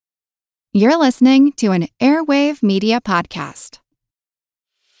You're listening to an Airwave Media Podcast.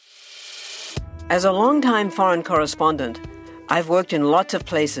 As a longtime foreign correspondent, I've worked in lots of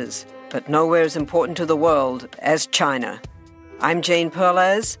places, but nowhere as important to the world as China. I'm Jane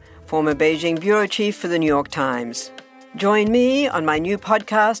Perlez, former Beijing bureau chief for the New York Times. Join me on my new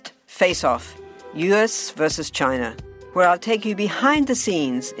podcast, Face Off, U.S. versus China, where I'll take you behind the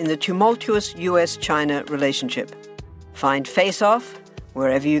scenes in the tumultuous U.S.-China relationship. Find Face Off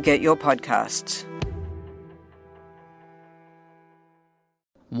wherever you get your podcasts.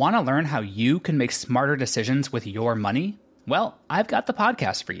 Want to learn how you can make smarter decisions with your money? Well, I've got the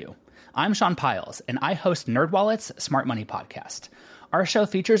podcast for you. I'm Sean Piles, and I host NerdWallet's Smart Money Podcast. Our show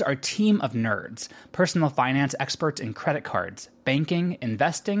features our team of nerds, personal finance experts in credit cards, banking,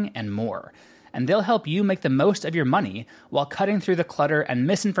 investing, and more. And they'll help you make the most of your money while cutting through the clutter and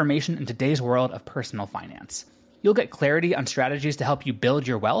misinformation in today's world of personal finance. You'll get clarity on strategies to help you build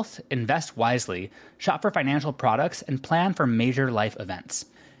your wealth, invest wisely, shop for financial products, and plan for major life events.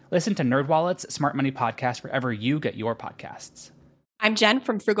 Listen to NerdWallet's Smart Money Podcast wherever you get your podcasts. I'm Jen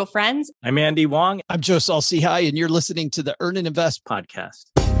from Frugal Friends. I'm Andy Wong. I'm Joe Saul-Sehy, and you're listening to the Earn and Invest podcast.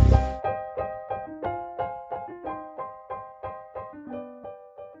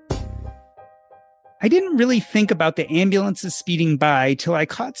 I didn't really think about the ambulances speeding by till I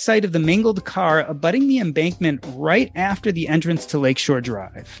caught sight of the mangled car abutting the embankment right after the entrance to Lakeshore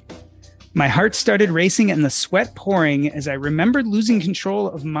Drive. My heart started racing and the sweat pouring as I remembered losing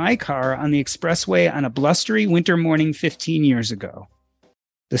control of my car on the expressway on a blustery winter morning 15 years ago.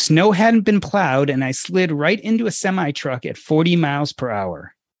 The snow hadn't been plowed and I slid right into a semi-truck at 40 miles per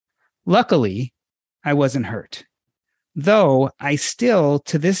hour. Luckily, I wasn't hurt. Though I still,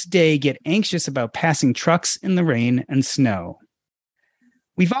 to this day, get anxious about passing trucks in the rain and snow.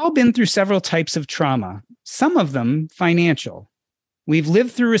 We've all been through several types of trauma, some of them financial. We've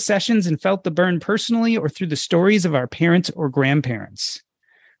lived through recessions and felt the burn personally or through the stories of our parents or grandparents.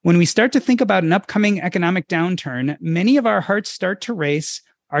 When we start to think about an upcoming economic downturn, many of our hearts start to race,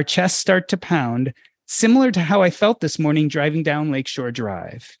 our chests start to pound, similar to how I felt this morning driving down Lakeshore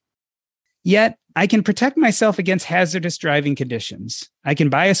Drive. Yet, I can protect myself against hazardous driving conditions. I can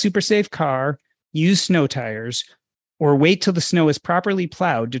buy a super safe car, use snow tires, or wait till the snow is properly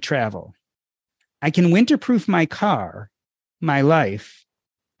plowed to travel. I can winterproof my car, my life,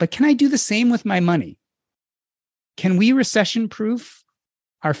 but can I do the same with my money? Can we recession-proof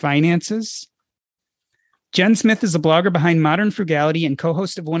our finances? Jen Smith is a blogger behind Modern Frugality and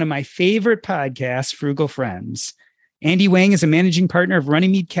co-host of one of my favorite podcasts, Frugal Friends. Andy Wang is a managing partner of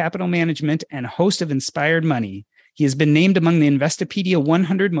Runnymede Capital Management and host of Inspired Money. He has been named among the Investopedia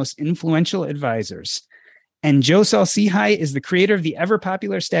 100 most influential advisors. And Joe Saul-Sehy is the creator of the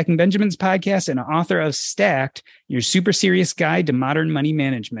ever-popular Stacking Benjamins podcast and author of Stacked, your super serious guide to modern money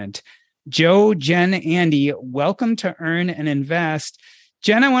management. Joe, Jen, Andy, welcome to Earn and Invest.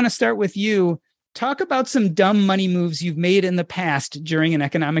 Jen, I want to start with you. Talk about some dumb money moves you've made in the past during an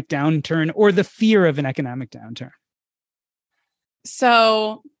economic downturn or the fear of an economic downturn.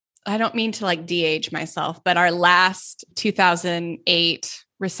 So I don't mean to de-age myself, but our last 2008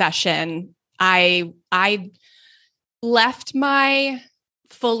 recession, I left my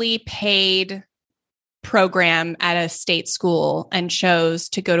fully paid program at a state school and chose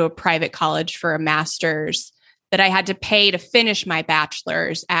to go to a private college for a master's that I had to pay to finish my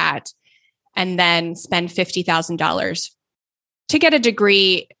bachelor's at, and then spend $50,000 to get a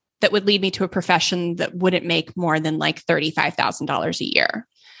degree that would lead me to a profession that wouldn't make more than $35,000 a year.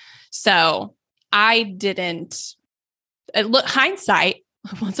 So I didn't, hindsight,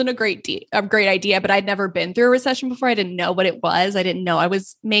 it wasn't a great idea, but I'd never been through a recession before. I didn't know what it was. I didn't know I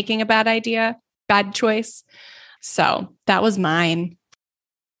was making a bad choice. So that was mine.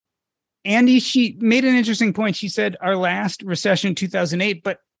 Andy, she made an interesting point. She said our last recession, 2008,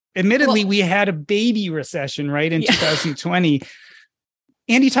 but admittedly, we had a baby recession, right, in 2020.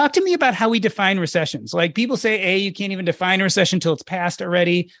 Andy, talk to me about how we define recessions. People say, you can't even define a recession until it's passed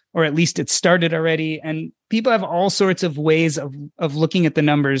already, or at least it's started already. And people have all sorts of ways of looking at the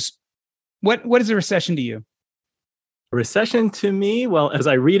numbers. What is a recession to you? A recession to me, well, as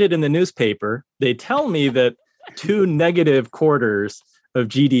I read it in the newspaper, they tell me that 2 negative quarters of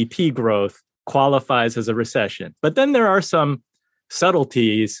GDP growth qualifies as a recession. But then there are some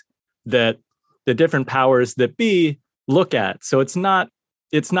subtleties that the different powers that be look at. So it's not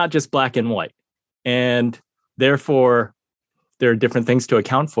just black and white. And therefore, there are different things to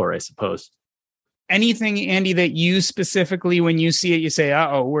account for, I suppose. Anything, Andy, that you specifically, when you see it, you say,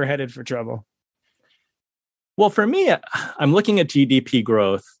 we're headed for trouble? Well, for me, I'm looking at GDP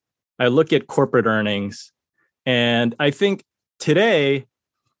growth. I look at corporate earnings. And I think today,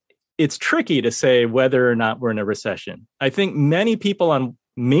 it's tricky to say whether or not we're in a recession. I think many people on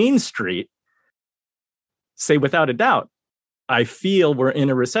Main Street say without a doubt, I feel we're in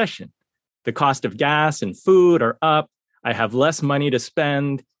a recession. The cost of gas and food are up. I have less money to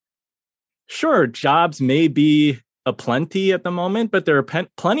spend. Sure, jobs may be aplenty at the moment, but there are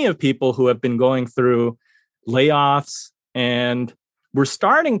plenty of people who have been going through layoffs, and we're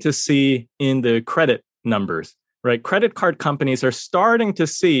starting to see in the credit numbers, right? Credit card companies are starting to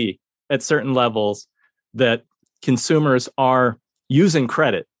see at certain levels that consumers are using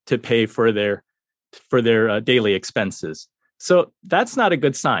credit to pay for their daily expenses. So that's not a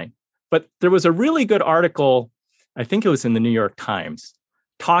good sign. But there was a really good article, I think it was in the New York Times,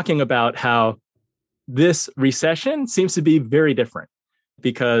 talking about how this recession seems to be very different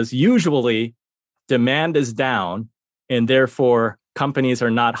because usually demand is down and therefore companies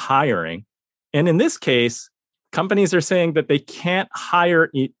are not hiring. And in this case, companies are saying that they can't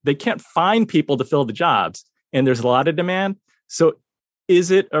find people to fill the jobs, and there's a lot of demand. So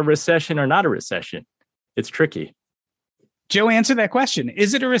is it a recession or not a recession? It's tricky. Joe, answer that question.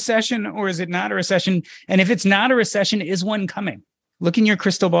 Is it a recession or is it not a recession? And if it's not a recession, is one coming? Look in your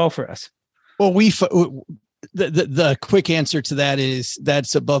crystal ball for us. Well, the quick answer to that is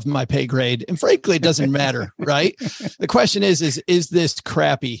that's above my pay grade. And frankly, it doesn't matter, right? The question is this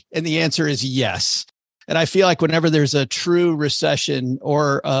crappy? And the answer is yes. And I feel like whenever there's a true recession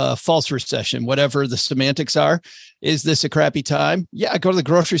or a false recession, whatever the semantics are, is this a crappy time? Yeah, I go to the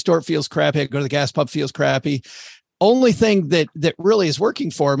grocery store, it feels crappy. I go to the gas pump, feels crappy. Only thing that really is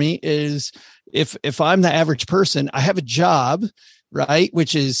working for me is if I'm the average person, I have a job, right?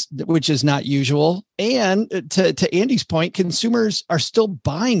 Which is not usual. And to Andy's point, consumers are still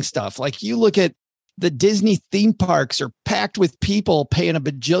buying stuff. Like you look at the Disney theme parks are packed with people paying $1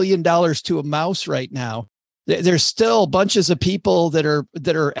 bajillion to a mouse right now. There's still bunches of people that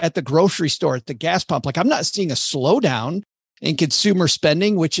are at the grocery store, at the gas pump. Like I'm not seeing a slowdown in consumer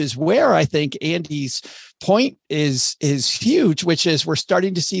spending, which is where I think Andy's point is huge, which is we're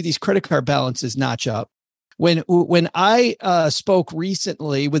starting to see these credit card balances notch up. When I spoke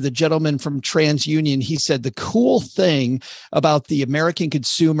recently with a gentleman from TransUnion, he said the cool thing about the American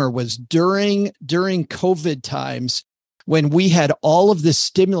consumer was during COVID times, when we had all of this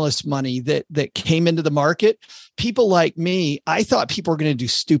stimulus money that came into the market, people like me, I thought people were going to do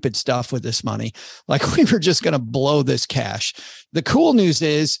stupid stuff with this money. Like we were just going to blow this cash. The cool news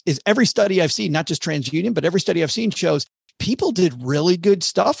is every study I've seen, not just TransUnion, but every study I've seen shows people did really good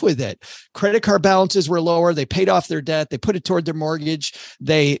stuff with it. Credit card balances were lower. They paid off their debt. They put it toward their mortgage.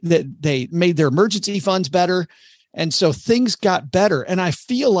 They made their emergency funds better. And so things got better. And I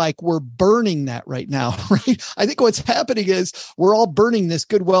feel like we're burning that right now, right? I think what's happening is we're all burning this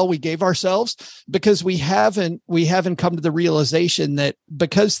goodwill we gave ourselves because we haven't come to the realization that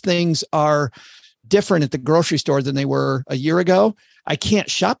because things are different at the grocery store than they were a year ago, I can't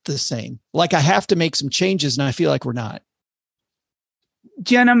shop the same. Like I have to make some changes, and I feel like we're not.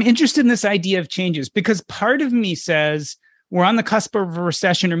 Jen, I'm interested in this idea of changes because part of me says we're on the cusp of a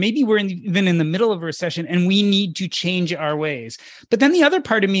recession, or maybe we're even in the middle of a recession, and we need to change our ways. But then the other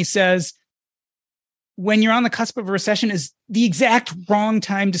part of me says, when you're on the cusp of a recession is the exact wrong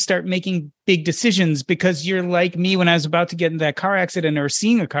time to start making big decisions because you're like me when I was about to get in that car accident or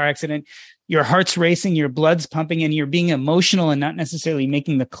seeing a car accident, your heart's racing, your blood's pumping, and you're being emotional and not necessarily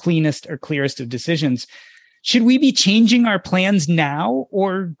making the cleanest or clearest of decisions. Should we be changing our plans now,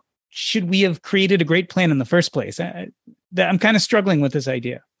 or should we have created a great plan in the first place? I'm kind of struggling with this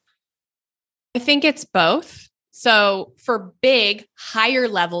idea. I think it's both. So for big, higher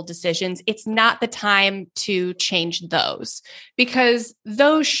level decisions, it's not the time to change those because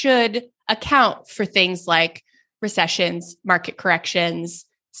those should account for things like recessions, market corrections,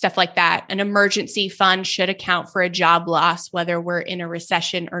 stuff like that. An emergency fund should account for a job loss, whether we're in a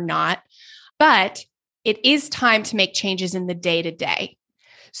recession or not. But it is time to make changes in the day-to-day.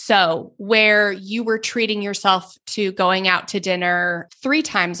 So where you were treating yourself to going out to dinner 3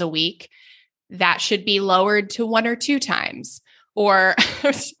 times a week, that should be lowered to 1 or 2 times. Or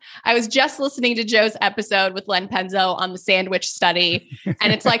I was just listening to Joe's episode with Len Penzo on the sandwich study.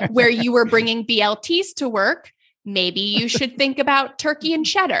 And it's like where you were bringing BLTs to work, maybe you should think about turkey and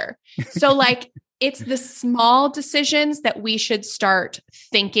cheddar. So like it's the small decisions that we should start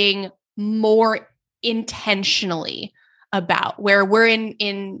thinking more intentionally about, where we're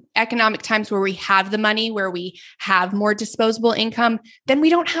in economic times where we have the money, where we have more disposable income, then we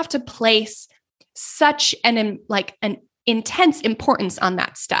don't have to place such an intense importance on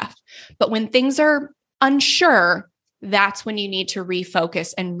that stuff. But when things are unsure, that's when you need to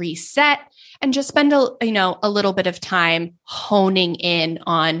refocus and reset and just spend a little bit of time honing in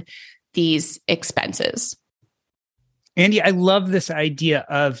on these expenses. Andy, I love this idea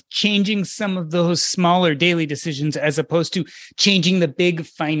of changing some of those smaller daily decisions as opposed to changing the big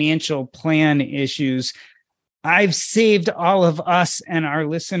financial plan issues. I've saved all of us and our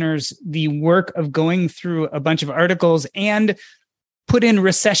listeners the work of going through a bunch of articles and put in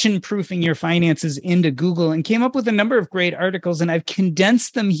recession proofing your finances into Google and came up with a number of great articles. And I've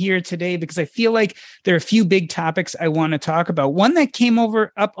condensed them here today because I feel like there are a few big topics I want to talk about. One that came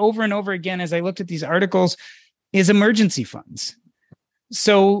up over and over again as I looked at these articles is emergency funds.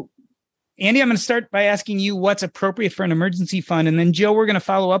 So, Andy, I'm going to start by asking you what's appropriate for an emergency fund. And then, Joe, we're going to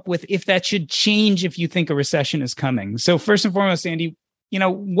follow up with if that should change if you think a recession is coming. So first and foremost, Andy,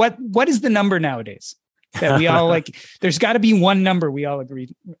 what is the number nowadays that we all like? There's got to be one number we all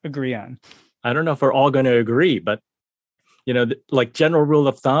agree on. I don't know if we're all going to agree, but, like general rule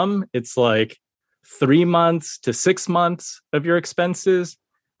of thumb, it's like 3 months to 6 months of your expenses.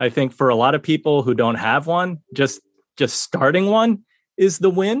 I think for a lot of people who don't have one, just starting one is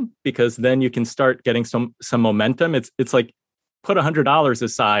the win, because then you can start getting some momentum. It's like put $100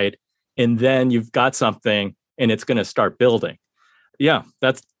 aside and then you've got something and it's going to start building. Yeah,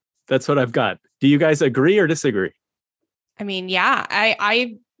 that's what I've got. Do you guys agree or disagree? I mean, yeah,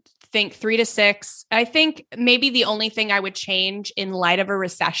 I think 3 to 6. I think maybe the only thing I would change in light of a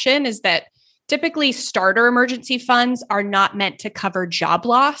recession is that typically starter emergency funds are not meant to cover job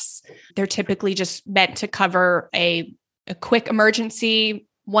loss. They're typically just meant to cover a quick emergency,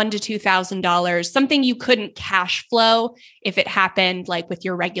 $1,000 to $2,000, something you couldn't cash flow if it happened like with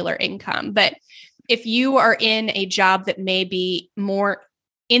your regular income. But if you are in a job that may be more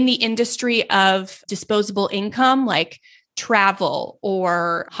in the industry of disposable income, like travel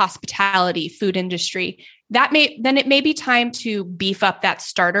or hospitality, food industry, then it may be time to beef up that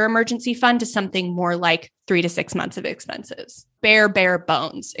starter emergency fund to something more like 3 to 6 months of expenses, bare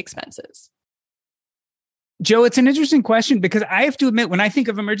bones expenses. Joe, it's an interesting question because I have to admit, when I think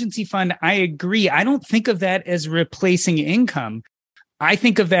of emergency fund, I agree. I don't think of that as replacing income. I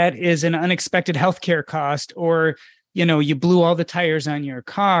think of that as an unexpected healthcare cost, or, you blew all the tires on your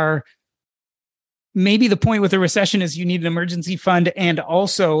car. Maybe the point with a recession is you need an emergency fund and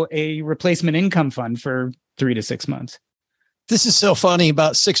also a replacement income fund for 3 to 6 months. This is so funny.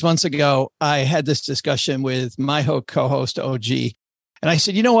 About 6 months ago, I had this discussion with my co-host, OG. And I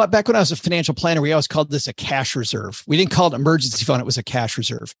said, you know what? Back when I was a financial planner, we always called this a cash reserve. We didn't call it an emergency fund. It was a cash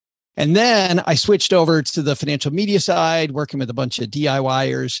reserve. And then I switched over to the financial media side, working with a bunch of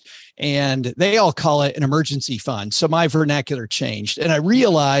DIYers, and they all call it an emergency fund. So my vernacular changed. And I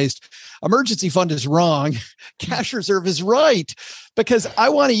realized emergency fund is wrong. Cash reserve is right, because I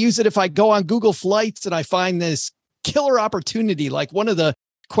want to use it if I go on Google Flights and I find this killer opportunity. Like, one of the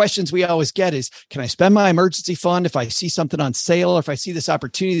questions we always get is, can I spend my emergency fund if I see something on sale, or if I see this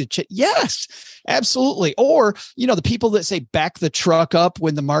opportunity to yes, absolutely. Or, the people that say back the truck up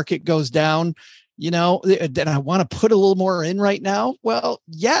when the market goes down, then I want to put a little more in right now. Well,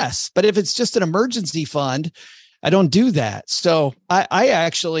 yes. But if it's just an emergency fund, I don't do that. So I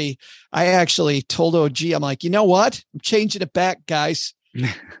actually told OG, I'm like, you know what? I'm changing it back, guys.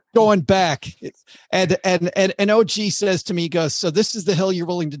 Going back. And OG says to me, he goes, so this is the hill you're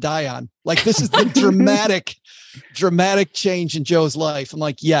willing to die on. Like, this is the dramatic change in Joe's life. I'm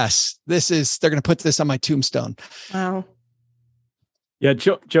like, yes, they're going to put this on my tombstone. Wow. Yeah.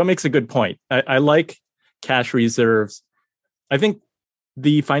 Joe makes a good point. I like cash reserves. I think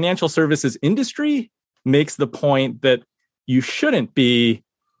the financial services industry makes the point that you shouldn't be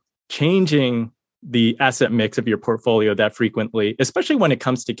changing the asset mix of your portfolio that frequently, especially when it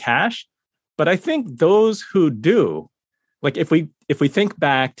comes to cash. But I think those who do, like if we think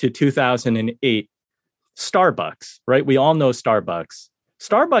back to 2008, Starbucks, right? We all know Starbucks.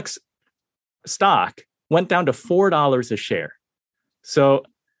 Starbucks stock went down to $4 a share. So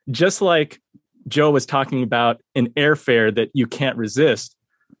just like Joe was talking about an airfare that you can't resist,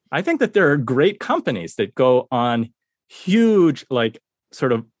 I think that there are great companies that go on huge, like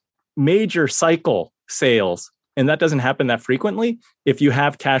sort of major cycle sales, and that doesn't happen that frequently. If you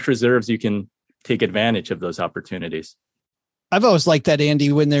have cash reserves, you can take advantage of those opportunities. I've always liked that,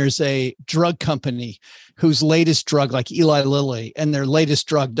 Andy, when there's a drug company whose latest drug, like Eli Lilly, and their latest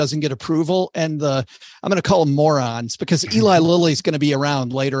drug doesn't get approval. And I'm going to call them morons, because Eli Lilly is going to be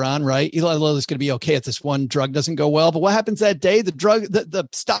around later on, right? Eli Lilly is going to be okay if this one drug doesn't go well. But what happens that day? The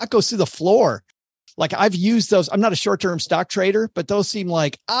stock goes through the floor. Like, I've used those. I'm not a short-term stock trader, but those seem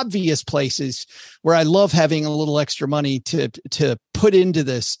like obvious places where I love having a little extra money to put into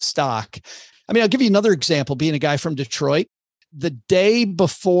this stock. I mean, I'll give you another example. Being a guy from Detroit, the day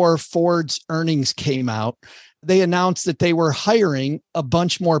before Ford's earnings came out, they announced that they were hiring a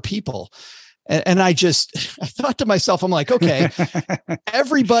bunch more people. And I thought to myself, I'm like, okay,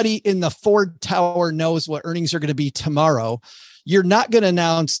 everybody in the Ford Tower knows what earnings are going to be tomorrow. You're not going to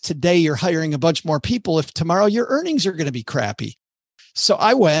announce today you're hiring a bunch more people if tomorrow your earnings are going to be crappy. So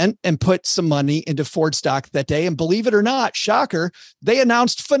I went and put some money into Ford stock that day. And believe it or not, shocker, they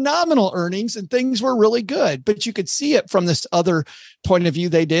announced phenomenal earnings and things were really good. But you could see it from this other point of view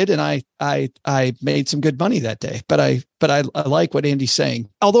they did. And I made some good money that day. But I like what Andy's saying.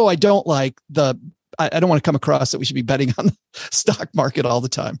 Although I don't like I don't want to come across that we should be betting on the stock market all the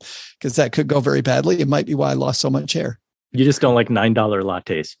time, because that could go very badly. It might be why I lost so much hair. You just don't like $9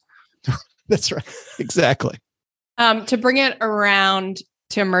 lattes. That's right. Exactly. To bring it around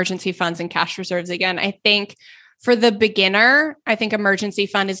to emergency funds and cash reserves again, I think for the beginner, I think emergency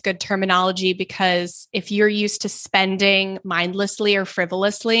fund is good terminology, because if you're used to spending mindlessly or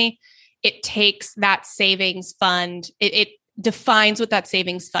frivolously, it takes that savings fund. It defines what that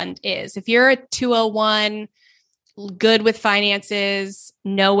savings fund is. If you're a 201, good with finances,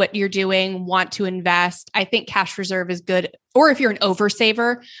 know what you're doing, want to invest, I think cash reserve is good. Or if you're an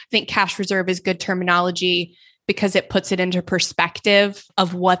oversaver, I think cash reserve is good terminology, because it puts it into perspective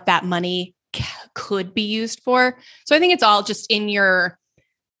of what that money could be used for. So I think it's all just in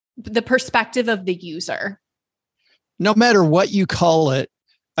the perspective of the user. No matter what you call it,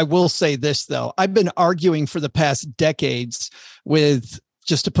 I will say this, though. I've been arguing for the past decades with,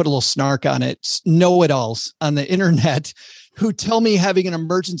 just to put a little snark on it, know-it-alls on the internet who tell me having an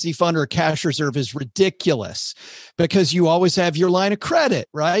emergency fund or a cash reserve is ridiculous, because you always have your line of credit,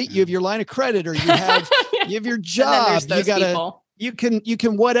 right? You have your line of credit, or you have your job. You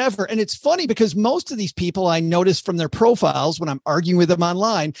can whatever. And it's funny because most of these people, I notice from their profiles when I'm arguing with them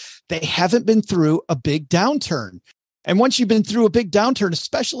online, they haven't been through a big downturn. And once you've been through a big downturn,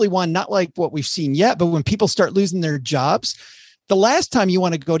 especially one not like what we've seen yet, but when people start losing their jobs, the last time you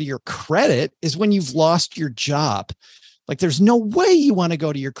want to go to your credit is when you've lost your job. Like, there's no way you want to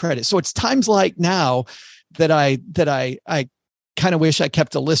go to your credit. So it's times like now that I kind of wish I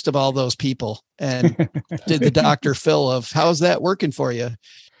kept a list of all those people and did the Dr. Phil of how's that working for you?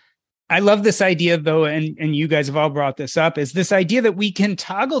 I love this idea, though, and you guys have all brought this up, is this idea that we can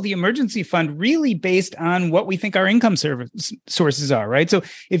toggle the emergency fund really based on what we think our income sources are, right? So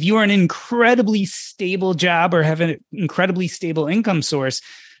if you are an incredibly stable job or have an incredibly stable income source,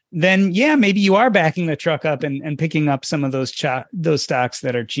 then yeah, maybe you are backing the truck up and picking up some of those stocks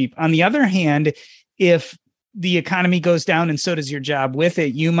that are cheap. On the other hand, if the economy goes down and so does your job with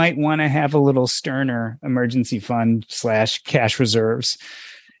it, you might want to have a little sterner emergency fund / cash reserves.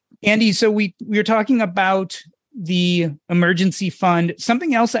 Andy, so we were talking about the emergency fund.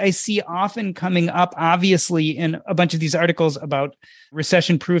 Something else I see often coming up, obviously, in a bunch of these articles about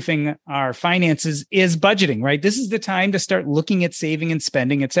recession proofing our finances is budgeting, right? This is the time to start looking at saving and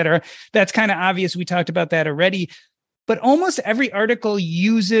spending, et cetera. That's kind of obvious. We talked about that already. But almost every article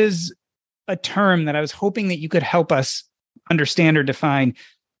uses a term that I was hoping that you could help us understand or define.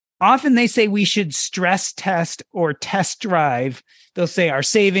 Often they say we should stress test or test drive. They'll say our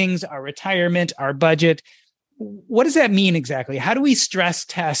savings, our retirement, our budget. What does that mean exactly? How do we stress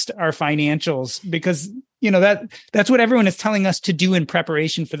test our financials? Because, that's what everyone is telling us to do in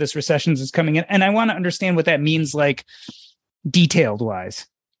preparation for this recession that's coming in. And I want to understand what that means, like detailed wise.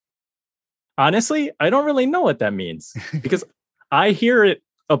 Honestly, I don't really know what that means, because I hear it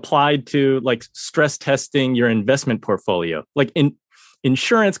applied to like stress testing your investment portfolio. Like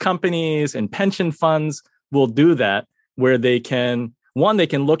insurance companies and pension funds will do that, where they can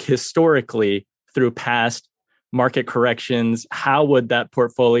look historically through past market corrections. How would that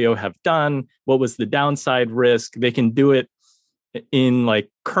portfolio have done? What was the downside risk? They can do it in like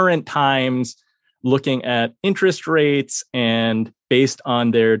current times, looking at interest rates, and based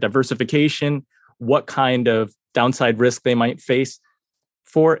on their diversification, what kind of downside risk they might face.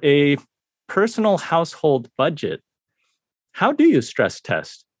 For a personal household budget, how do you stress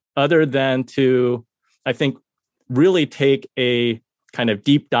test other than to, I think, really take a kind of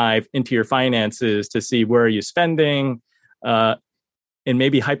deep dive into your finances to see where are you spending, and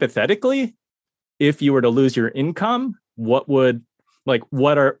maybe hypothetically, if you were to lose your income, what would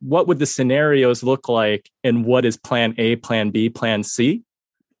the scenarios look like, and what is plan A, plan B, plan C?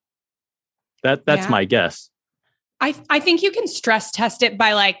 That's my guess. I think you can stress test it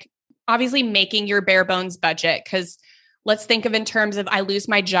by obviously making your bare bones budget, because let's think of in terms of I lose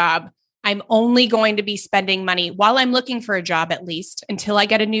my job. I'm only going to be spending money while I'm looking for a job, at least until I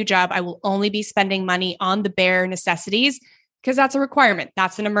get a new job. I will only be spending money on the bare necessities. because that's a requirement.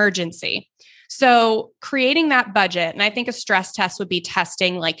 That's an emergency. So creating that budget, and I think a stress test would be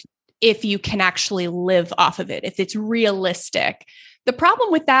testing like if you can actually live off of it, if it's realistic. The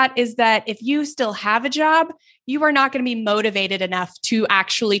problem with that is that if you still have a job, you are not going to be motivated enough to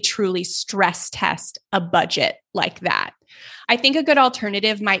actually truly stress test a budget like that. I think a good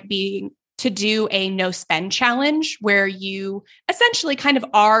alternative might be to do a no spend challenge where you essentially kind of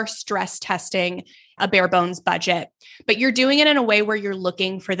are stress testing a bare bones budget, but you're doing it in a way where you're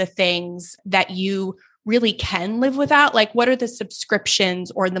looking for the things that you really can live without. Like, what are the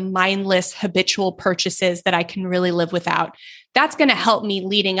subscriptions or the mindless habitual purchases that I can really live without? That's going to help me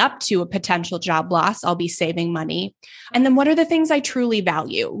leading up to a potential job loss. I'll be saving money. And then what are the things I truly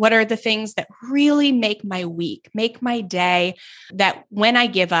value? What are the things that really make my week, make my day, that when I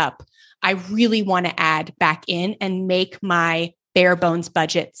give up, I really want to add back in and make my bare bones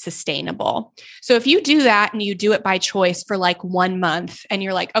budget sustainable. So if you do that and you do it by choice for like 1 month and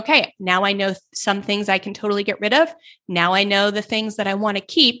you're like, okay, now I know some things I can totally get rid of. Now I know the things that I want to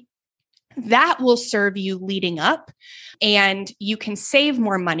keep. That will serve you leading up, and you can save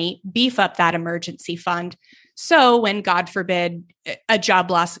more money, beef up that emergency fund. So when, God forbid, a job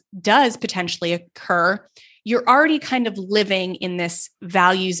loss does potentially occur, you're already kind of living in this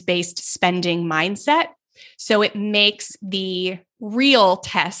values-based spending mindset. So it makes the real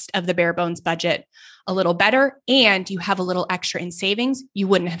test of the bare bones budget a little better, and you have a little extra in savings you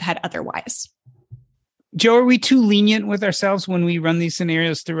wouldn't have had otherwise. Joe, are we too lenient with ourselves when we run these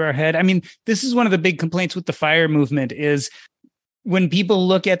scenarios through our head? I mean, this is one of the big complaints with the FIRE movement is when people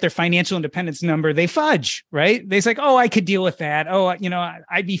look at their financial independence number, they fudge, right? They're like, oh, I could deal with that. Oh,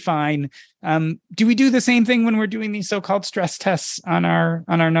 I'd be fine. Do we do the same thing when we're doing these so-called stress tests on our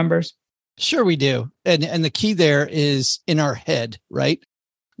numbers? Sure, we do. And the key there is in our head, right?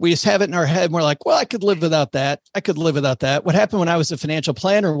 We just have it in our head. And we're like, well, I could live without that. I could live without that. What happened when I was a financial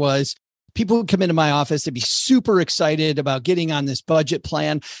planner was people would come into my office to be super excited about getting on this budget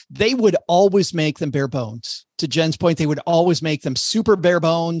plan. They would always make them bare bones. To Jen's point, they would always make them super bare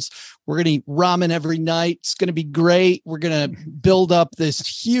bones. We're going to eat ramen every night. It's going to be great. We're going to build up this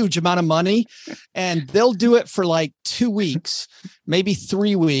huge amount of money. And they'll do it for like 2 weeks, maybe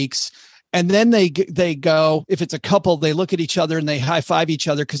 3 weeks. And then they go, if it's a couple, they look at each other and they high five each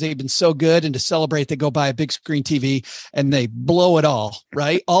other because they've been so good. And to celebrate, they go buy a big screen TV and they blow it all,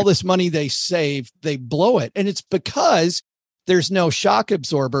 right? All this money they save, they blow it. And it's because there's no shock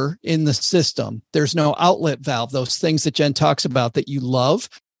absorber in the system. There's no outlet valve, those things that Jen talks about that you love.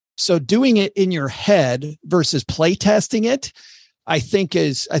 So doing it in your head versus play testing it, I think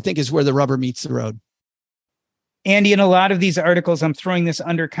is where the rubber meets the road. Andy, in a lot of these articles, I'm throwing this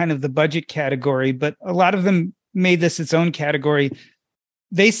under kind of the budget category, but a lot of them made this its own category.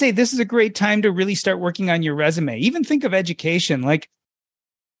 They say this is a great time to really start working on your resume. Even think of education. Like,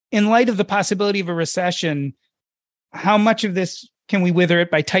 in light of the possibility of a recession, how much of this can we wither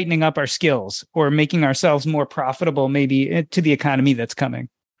it by tightening up our skills or making ourselves more profitable, maybe to the economy that's coming?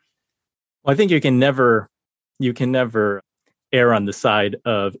 Well, I think you can never err on the side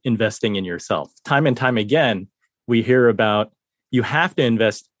of investing in yourself. Time and time again, we hear about you have to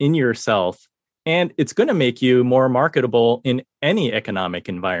invest in yourself, and it's going to make you more marketable in any economic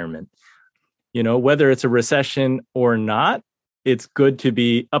environment. Whether it's a recession or not, it's good to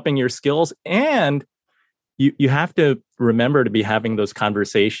be upping your skills, and you have to remember to be having those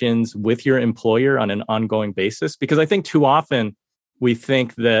conversations with your employer on an ongoing basis, because I think too often we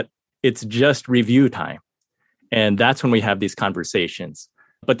think that it's just review time, and that's when we have these conversations.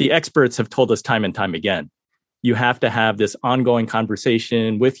 But the experts have told us time and time again, you have to have this ongoing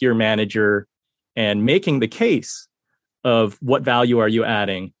conversation with your manager and making the case of what value are you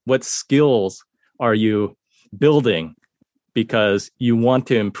adding? What skills are you building? Because you want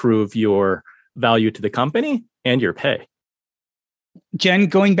to improve your value to the company and your pay. Jen,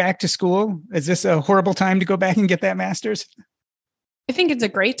 going back to school, is this a horrible time to go back and get that master's? I think it's a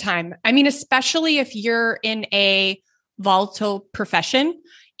great time. I mean, especially if you're in a volatile profession,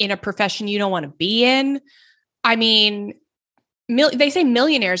 in a profession you don't want to be in. I mean, they say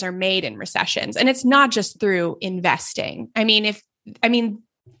millionaires are made in recessions, and it's not just through investing. I mean,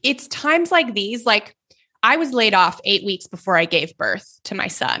 it's times like these, like I was laid off 8 weeks before I gave birth to my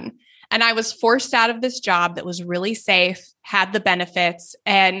son, and I was forced out of this job that was really safe, had the benefits,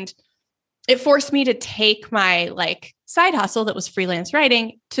 and it forced me to take my side hustle that was freelance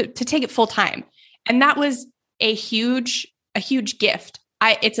writing to take it full time. And that was a huge gift.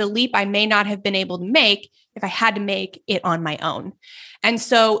 It's a leap I may not have been able to make if I had to make it on my own. And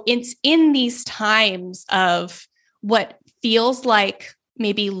so it's in these times of what feels like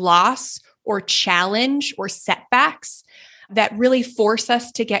maybe loss or challenge or setbacks that really force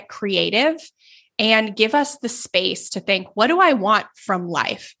us to get creative and give us the space to think, what do I want from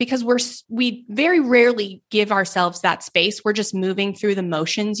life? Because we very rarely give ourselves that space. We're just moving through the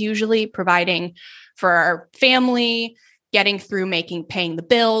motions, usually providing for our family, getting through paying the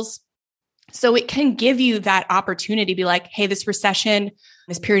bills. So it can give you that opportunity to be like, hey, this recession,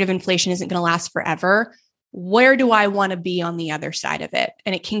 this period of inflation isn't going to last forever. Where do I want to be on the other side of it?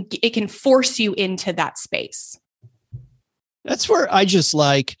 And it can force you into that space. That's where I just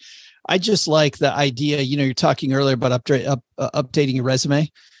like the idea, you're talking earlier about updating your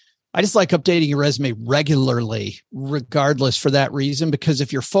resume. I just like updating your resume regularly, regardless, for that reason, because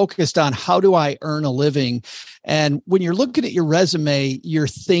if you're focused on how do I earn a living, and when you're looking at your resume, you're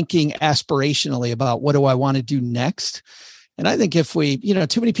thinking aspirationally about what do I want to do next. And I think if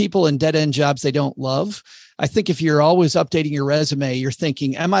too many people in dead end jobs they don't love, I think if you're always updating your resume, you're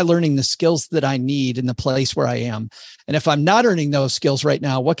thinking, am I learning the skills that I need in the place where I am? And if I'm not earning those skills right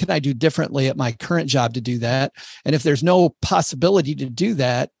now, what can I do differently at my current job to do that? And if there's no possibility to do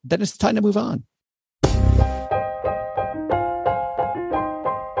that, then it's time to move on.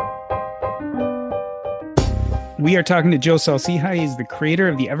 We are talking to Joe Saul-Sehy. He's the creator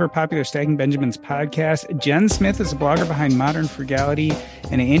of the ever-popular Stacking Benjamins podcast. Jen Smith is a blogger behind Modern Frugality.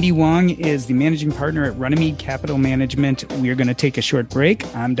 And Andy Wong is the managing partner at Runnymede Capital Management. We are going to take a short break.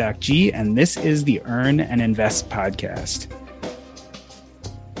 I'm Doc G, and this is the Earn and Invest podcast.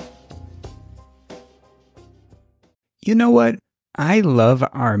 You know what? I love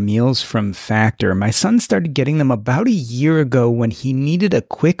our meals from Factor. My son started getting them about a year ago when he needed a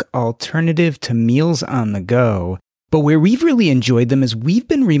quick alternative to meals on the go. But where we've really enjoyed them is we've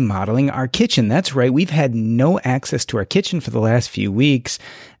been remodeling our kitchen. That's right, we've had no access to our kitchen for the last few weeks.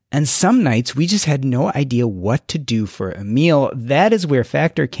 And some nights we just had no idea what to do for a meal. That is where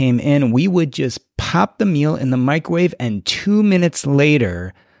Factor came in. We would just pop the meal in the microwave, and 2 minutes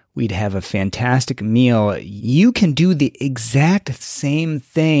later, we'd have a fantastic meal. You can do the exact same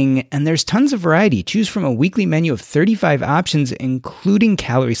thing, and there's tons of variety. Choose from a weekly menu of 35 options, including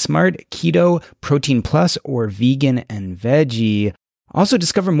Calorie Smart, Keto, Protein Plus, or Vegan and Veggie. Also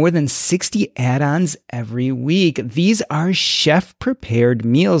discover more than 60 add-ons every week. These are chef-prepared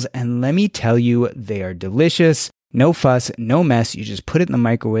meals, and let me tell you, they are delicious. No fuss, no mess. You just put it in the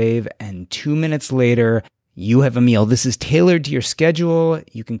microwave, and 2 minutes later, you have a meal. This is tailored to your schedule.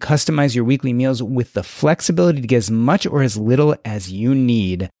 You can customize your weekly meals with the flexibility to get as much or as little as you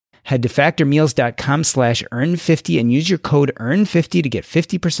need. Head to factormeals.com/earn50 and use your code earn50 to get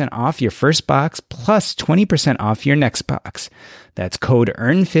 50% off your first box plus 20% off your next box. That's code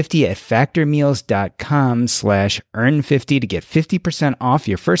earn50 at factormeals.com/earn50 to get 50% off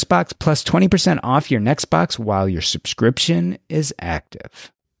your first box plus 20% off your next box while your subscription is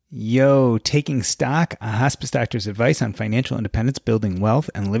active. Yo, Taking Stock, a hospice doctor's advice on financial independence, building wealth,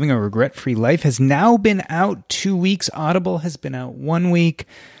 and living a regret-free life has now been out 2 weeks. Audible has been out 1 week.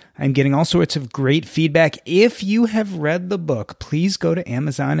 I'm getting all sorts of great feedback. If you have read the book, please go to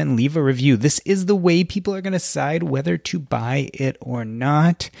Amazon and leave a review. This is the way people are going to decide whether to buy it or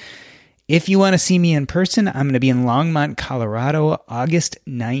not. If you want to see me in person, I'm going to be in Longmont, Colorado. August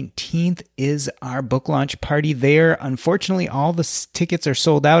 19th is our book launch party there. Unfortunately, all the tickets are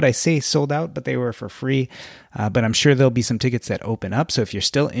sold out. I say sold out, but they were for free. But I'm sure there'll be some tickets that open up. So if you're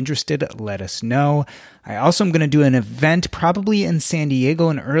still interested, let us know. I also am going to do an event probably in San Diego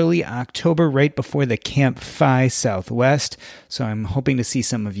in early October, right before the Camp Fi Southwest. So I'm hoping to see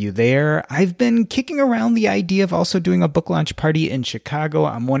some of you there. I've been kicking around the idea of also doing a book launch party in Chicago.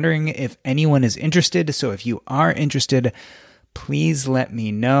 I'm wondering if anyone is interested. So if you are interested, please let me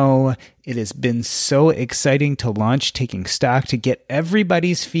know. It has been so exciting to launch Taking Stock, to get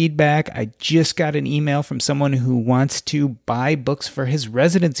everybody's feedback. I just got an email from someone who wants to buy books for his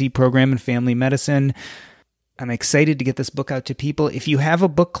residency program in family medicine. I'm excited to get this book out to people. If you have a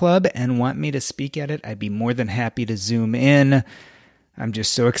book club and want me to speak at it, I'd be more than happy to Zoom in. I'm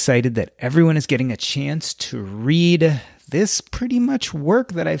just so excited that everyone is getting a chance to read this pretty much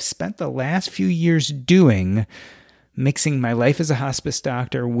work that I've spent the last few years doing, mixing my life as a hospice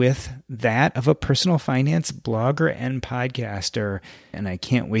doctor with that of a personal finance blogger and podcaster. And I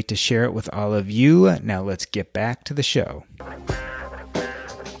can't wait to share it with all of you. Now let's get back to the show.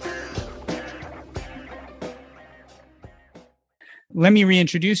 Let me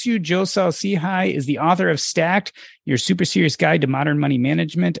reintroduce you. Joe Saul-Sehy is the author of Stacked, Your Super Serious Guide to Modern Money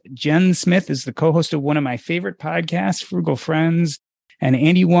Management. Jen Smith is the co-host of one of my favorite podcasts, Frugal Friends. And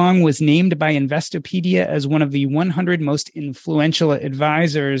Andy Wong was named by Investopedia as one of the 100 most influential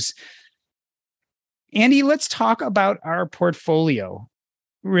advisors. Andy, let's talk about our portfolio.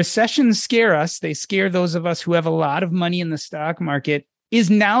 recessions scare us. They scare those of us who have a lot of money in the stock market. Is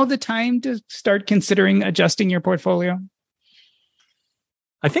now the time to start considering adjusting your portfolio?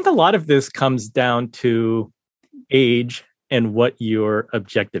 I think a lot of this comes down to age and what your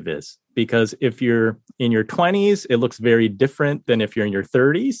objective is. Because if you're in your 20s, it looks very different than if you're in your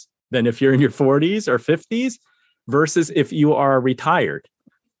 30s, than if you're in your 40s or 50s, versus if you are retired.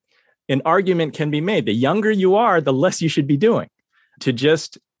 An argument can be made. The younger you are, the less you should be doing. To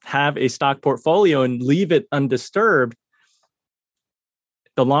just have a stock portfolio and leave it undisturbed,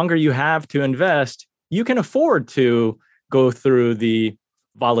 the longer you have to invest, you can afford to go through the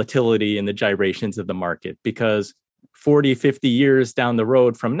volatility and the gyrations of the market, because 40, 50 years down the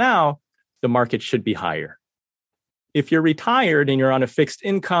road from now, the market should be higher. If you're retired and you're on a fixed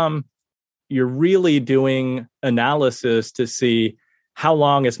income, you're really doing analysis to see how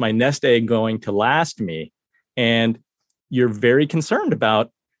long is my nest egg going to last me? And you're very concerned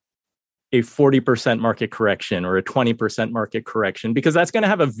about a 40% market correction or a 20% market correction, because that's going to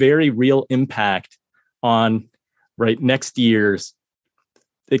have a very real impact on next year's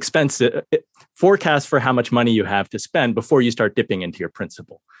expense forecast for how much money you have to spend before you start dipping into your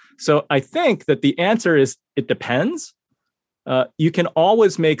principal. So I think that the answer is it depends. You can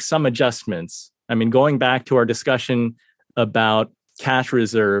always make some adjustments. I mean, going back to our discussion about cash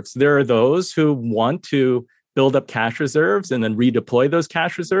reserves, there are those who want to build up cash reserves and then redeploy those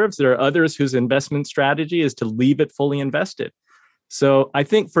cash reserves. There are others whose investment strategy is to leave it fully invested. So I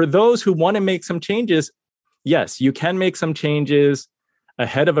think for those who want to make some changes, yes, you can make some changes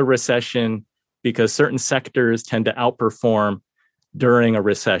ahead of a recession because certain sectors tend to outperform during a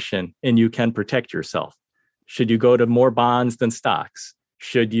recession and you can protect yourself. Should you go to more bonds than stocks?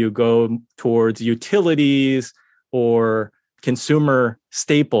 Should you go towards utilities or consumer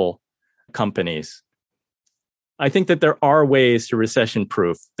staple companies? I think that there are ways to recession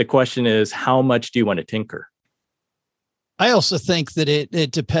proof. The question is, how much do you want to tinker? I also think that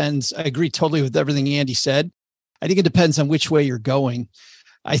it depends. I agree totally with everything Andy said. I think it depends on which way you're going.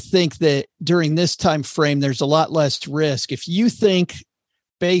 I think that during this time frame, there's a lot less risk. If you think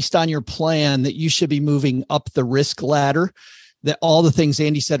based on your plan that you should be moving up the risk ladder, that all the things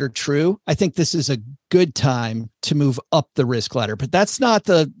Andy said are true, I think this is a good time to move up the risk ladder. But that's not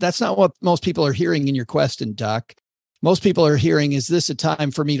what most people are hearing in your question, Doc. Most people are hearing, is this a time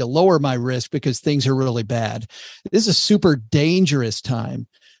for me to lower my risk because things are really bad? This is a super dangerous time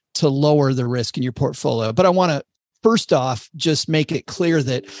to lower the risk in your portfolio. But I want to, first off, just make it clear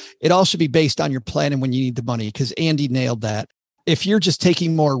that it all should be based on your plan and when you need the money, because Andy nailed that. If you're just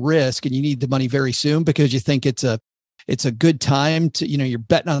taking more risk and you need the money very soon because you think it's a good time to, you're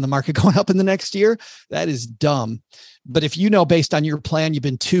betting on the market going up in the next year, that is dumb. But if based on your plan, you've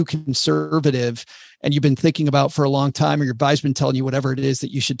been too conservative and you've been thinking about for a long time, or your advisor's been telling you whatever it is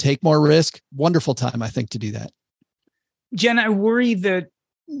that you should take more risk, wonderful time, I think, to do that. Jen, I worry that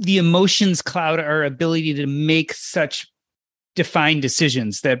the emotions cloud our ability to make such defined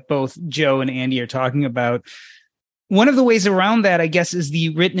decisions that both Joe and Andy are talking about. One of the ways around that, I guess, is the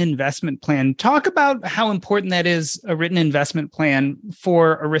written investment plan. Talk about how important that is, a written investment plan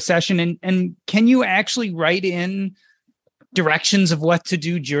for a recession. And can you actually write in directions of what to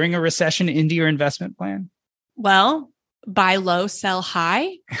do during a recession into your investment plan? Well, buy low, sell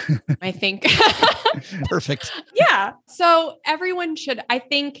high, I think. Perfect. Yeah. So everyone should, I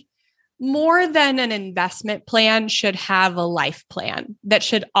think, more than an investment plan, should have a life plan that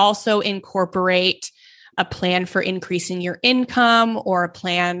should also incorporate a plan for increasing your income or a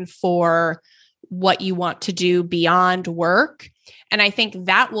plan for what you want to do beyond work. And I think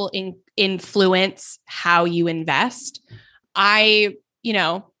that will influence how you invest. I'm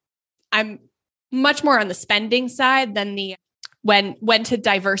much more on the spending side than the when to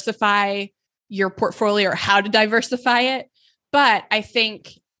diversify your portfolio or how to diversify it. But I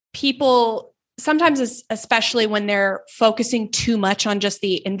think people sometimes, especially when they're focusing too much on just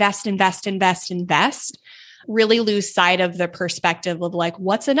the invest, really lose sight of the perspective of like,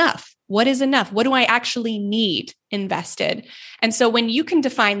 what's enough? What is enough? What do I actually need invested? And so when you can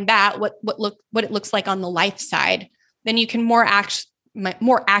define that, what it looks like on the life side, then you can more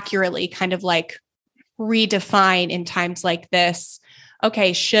accurately kind of like redefine in times like this.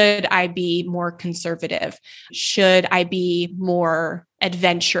 Okay, should I be more conservative? Should I be more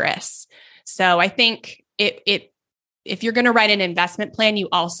adventurous? So I think if you're going to write an investment plan, you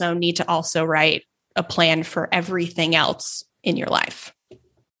also need to also write a plan for everything else in your life.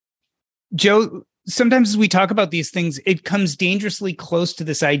 Joe, sometimes as we talk about these things, it comes dangerously close to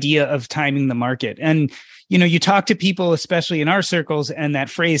this idea of timing the market. And, you talk to people, especially in our circles, and that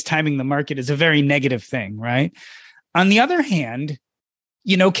phrase timing the market is a very negative thing, right? On the other hand,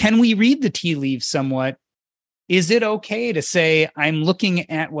 can we read the tea leaves somewhat? Is it okay to say, I'm looking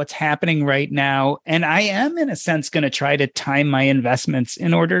at what's happening right now, and I am, in a sense, going to try to time my investments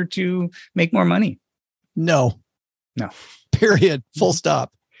in order to make more money? No. Period. Full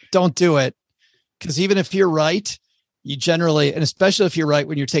stop. Don't do it. Because even if you're right, you generally, and especially if you're right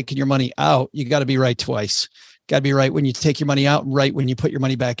when you're taking your money out, you got to be right twice. Got to be right when you take your money out and right when you put your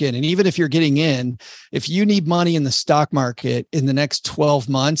money back in. And even if you're getting in, if you need money in the stock market in the next 12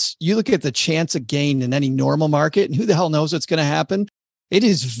 months, you look at the chance of gain in any normal market, and who the hell knows what's going to happen? It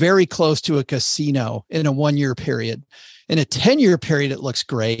is very close to a casino in a 1-year period. In a 10-year period, it looks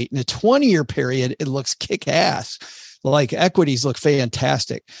great. In a 20-year period, it looks kick ass. Like equities look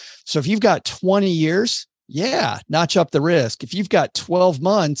fantastic. So if you've got 20 years, notch up the risk. If you've got 12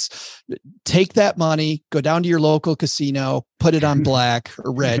 months, take that money, go down to your local casino, put it on black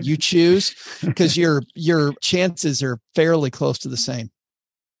or red. You choose, because your chances are fairly close to the same.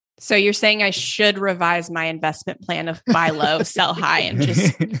 So you're saying I should revise my investment plan of buy low, sell high, and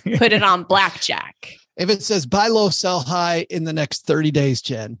just put it on blackjack. If it says buy low, sell high in the next 30 days,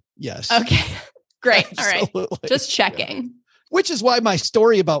 Jen, yes. Okay, great. Absolutely. All right. Just checking. Which is why my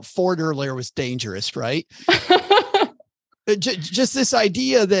story about Ford earlier was dangerous, right? Just this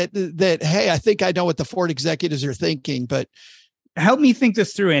idea that, hey, I think I know what the Ford executives are thinking, but help me think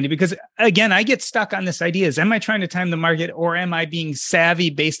this through, Andy, because again, I get stuck on this idea. Am I trying to time the market, or am I being savvy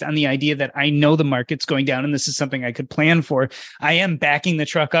based on the idea that I know the market's going down and this is something I could plan for? I am backing the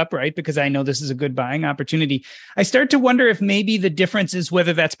truck up, right? Because I know this is a good buying opportunity. I start to wonder if maybe the difference is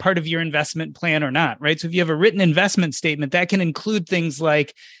whether that's part of your investment plan or not, right? So if you have a written investment statement, that can include things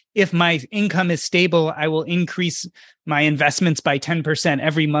like, if my income is stable, I will increase my investments by 10%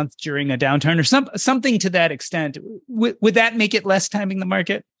 every month during a downturn, or something to that extent. Would that make it less timing the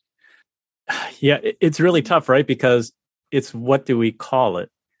market? Yeah, it's really tough, right? Because it's, what do we call it?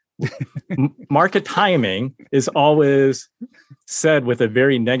 Market timing is always said with a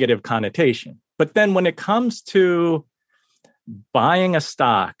very negative connotation. But then when it comes to buying a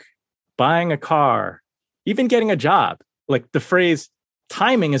stock, buying a car, even getting a job, like the phrase,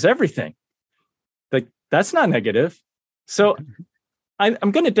 timing is everything. Like, that's not negative. So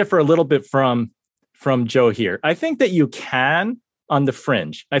I'm going to differ a little bit from Joe here. I think that you can on the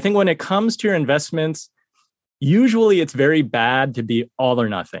fringe. I think when it comes to your investments, usually it's very bad to be all or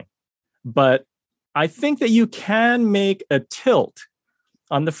nothing. But I think that you can make a tilt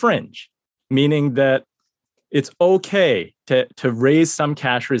on the fringe, meaning that it's okay to raise some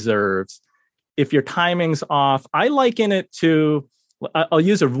cash reserves. If your timing's off, I liken it to, I'll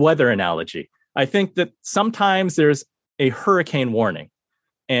use a weather analogy. I think that sometimes there's a hurricane warning.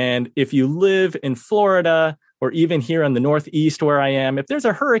 And if you live in Florida, or even here in the Northeast where I am, if there's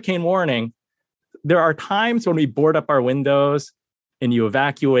a hurricane warning, there are times when we board up our windows and you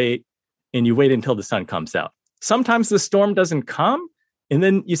evacuate and you wait until the sun comes out. Sometimes the storm doesn't come, and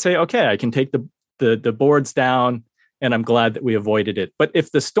then you say, okay, I can take the boards down, and I'm glad that we avoided it. But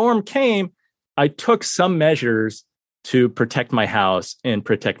if the storm came, I took some measures to protect my house and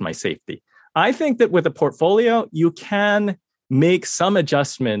protect my safety. I think that with a portfolio, you can make some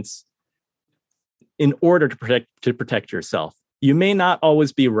adjustments in order to protect yourself. You may not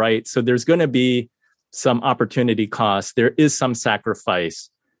always be right, so there's going to be some opportunity costs. There is some sacrifice.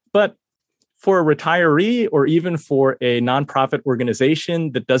 But for a retiree, or even for a nonprofit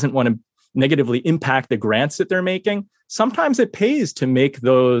organization that doesn't want to negatively impact the grants that they're making, sometimes it pays to make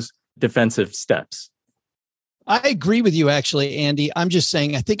those defensive steps. I agree with you, actually, Andy. I'm just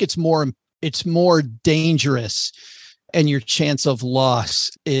saying, I think it's more dangerous, and your chance of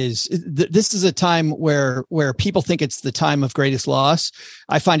loss is, this is a time where people think it's the time of greatest loss.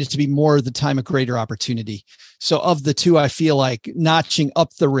 I find it to be more the time of greater opportunity. So of the two, I feel like notching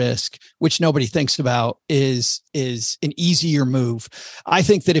up the risk, which nobody thinks about, is an easier move. I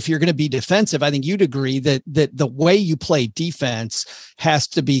think that if you're going to be defensive, I think you'd agree that the way you play defense has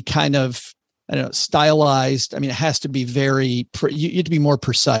to be kind of, I don't know, stylized. I mean, it has to be you have to be more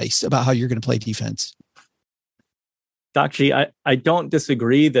precise about how you're going to play defense. Doc G, I don't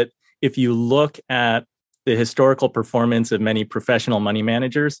disagree that if you look at the historical performance of many professional money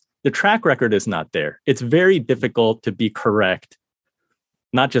managers, the track record is not there. It's very difficult to be correct,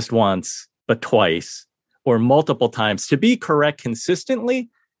 not just once, but twice or multiple times. To be correct consistently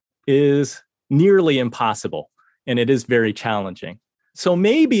is nearly impossible, and it is very challenging. So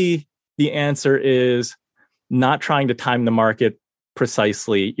maybe the answer is not trying to time the market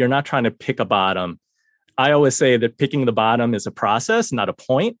precisely. You're not trying to pick a bottom. I always say that picking the bottom is a process, not a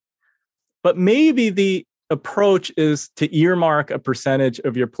point. But maybe the approach is to earmark a percentage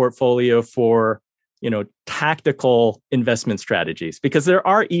of your portfolio for tactical investment strategies, because there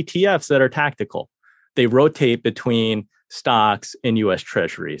are ETFs that are tactical. They rotate between stocks and US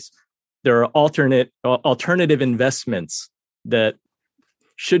Treasuries. There are alternative investments that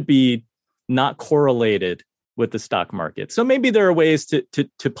should be not correlated with the stock market. So maybe there are ways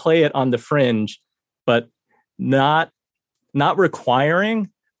to play it on the fringe, but not requiring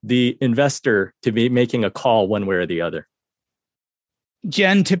the investor to be making a call one way or the other.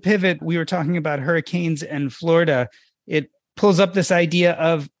 Jen, to pivot, we were talking about hurricanes and Florida. It pulls up this idea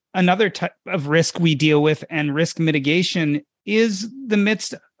of another type of risk we deal with, and risk mitigation. Is the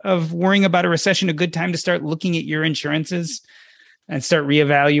midst of worrying about a recession a good time to start looking at your insurances and start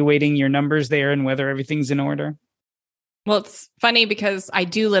reevaluating your numbers there and whether everything's in order? Well, it's funny because I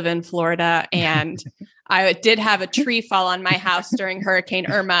do live in Florida, and I did have a tree fall on my house during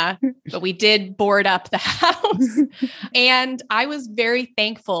Hurricane Irma, but we did board up the house. And I was very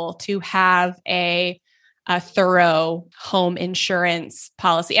thankful to have a thorough home insurance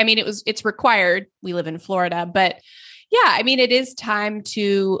policy. I mean, it's required. We live in Florida, but yeah, I mean, it is time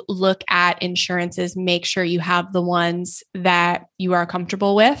to look at insurances, make sure you have the ones that you are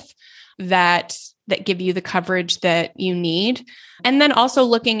comfortable with, that give you the coverage that you need. And then also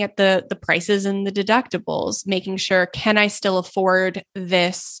looking at the prices and the deductibles, making sure, can I still afford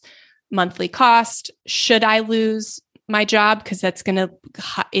this monthly cost? Should I lose my job? Because it's going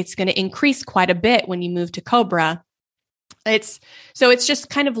to increase quite a bit when you move to COBRA. It's just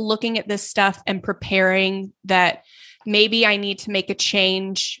kind of looking at this stuff and preparing that maybe I need to make a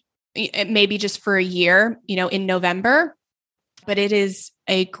change, maybe just for a year, in November. But it is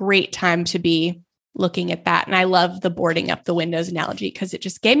a great time to be looking at that. And I love the boarding up the windows analogy because it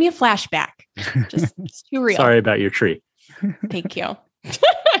just gave me a flashback. Just too real. Sorry about your tree. Thank you.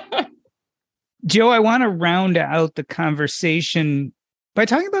 Joe, I want to round out the conversation by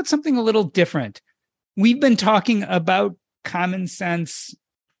talking about something a little different. We've been talking about common sense,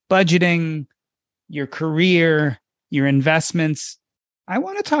 budgeting, your career, your investments. I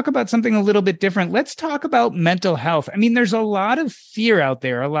want to talk about something a little bit different. Let's talk about mental health. I mean, there's a lot of fear out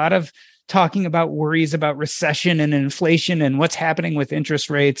there, a lot of talking about worries about recession and inflation and what's happening with interest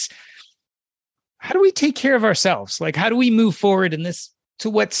rates. How do we take care of ourselves? Like, how do we move forward in this to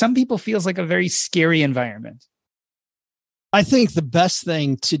what some people feels like a very scary environment? I think the best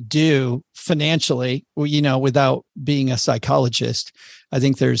thing to do financially, without being a psychologist, I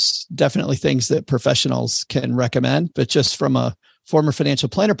think there's definitely things that professionals can recommend, but just from a former financial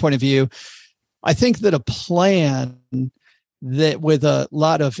planner point of view, I think that a plan that with a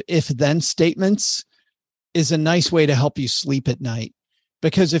lot of if-then statements is a nice way to help you sleep at night.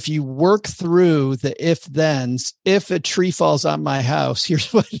 Because if you work through the if-thens, if a tree falls on my house,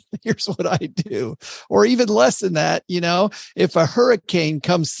 here's what I do. Or even less than that, if a hurricane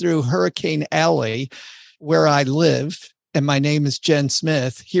comes through Hurricane Alley where I live, and my name is Jen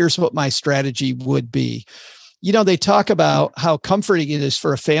Smith, here's what my strategy would be. They talk about how comforting it is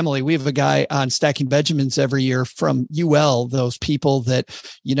for a family. We have a guy on Stacking Benjamins every year from UL, those people that,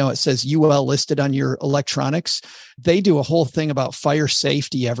 it says UL listed on your electronics. They do a whole thing about fire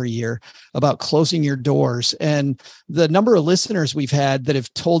safety every year, about closing your doors. And the number of listeners we've had that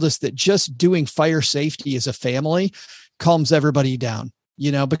have told us that just doing fire safety as a family calms everybody down.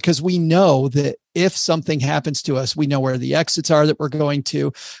 Because we know that if something happens to us, we know where the exits are that we're going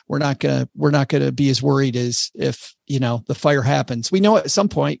to. We're not gonna be as worried as if, the fire happens. We know at some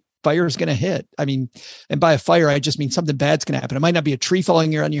point fire is going to hit. I mean, and by a fire, I just mean something bad's going to happen. It might not be a tree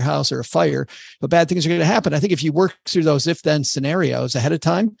falling on your house or a fire, but bad things are going to happen. I think if you work through those if-then scenarios ahead of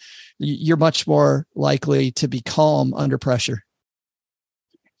time, you're much more likely to be calm under pressure.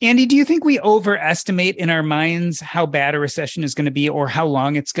 Andy, do you think we overestimate in our minds how bad a recession is going to be or how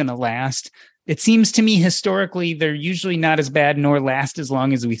long it's going to last? It seems to me historically, they're usually not as bad nor last as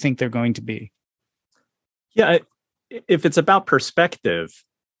long as we think they're going to be. Yeah, if it's about perspective,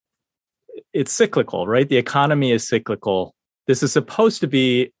 it's cyclical, right? The economy is cyclical. This is supposed to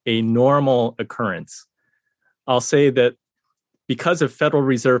be a normal occurrence. I'll say that because of Federal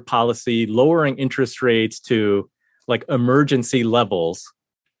Reserve policy, lowering interest rates to like emergency levels,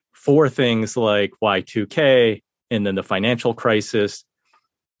 for things like Y2K and then the financial crisis,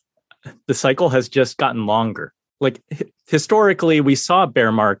 the cycle has just gotten longer. Like historically, we saw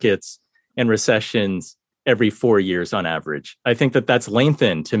bear markets and recessions every 4 years on average. I think that that's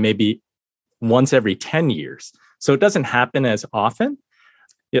lengthened to maybe once every 10 years. So it doesn't happen as often.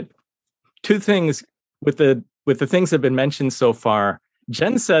 Two things with the things that have been mentioned so far.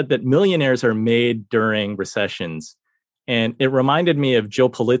 Jen said that millionaires are made during recessions. And it reminded me of Joe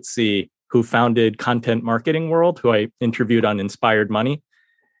Pulizzi, who founded Content Marketing World, who I interviewed on Inspired Money.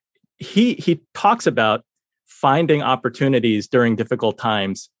 he talks about finding opportunities during difficult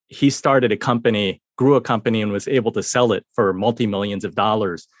times. He started a company, grew a company, and was able to sell it for multi-millions of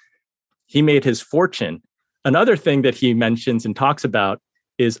dollars. He made his fortune. Another thing that he mentions and talks about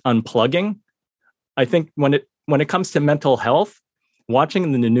is unplugging. I think when it comes to mental health,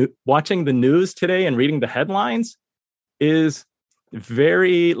 watching the news today and reading the headlines is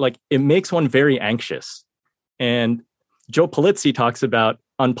very, like, it makes one very anxious. And Joe Pulizzi talks about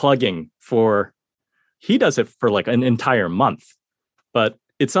unplugging he does it for like an entire month. But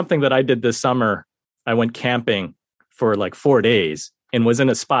it's something that I did this summer. I went camping for like 4 days and was in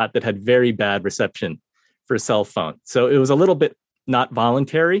a spot that had very bad reception for cell phone. So it was a little bit not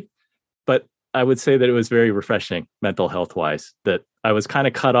voluntary, but I would say that it was very refreshing mental health wise, that I was kind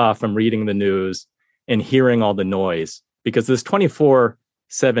of cut off from reading the news and hearing all the noise, because this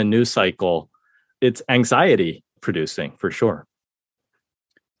 24/7 news cycle, it's anxiety producing for sure.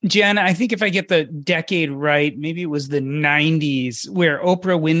 Jen, I think if I get the decade right, maybe it was the 90s where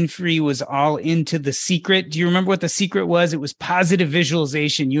Oprah Winfrey was all into The Secret. Do you remember what The Secret was? It was positive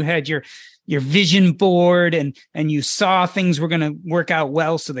visualization. You had your vision board and you saw things were going to work out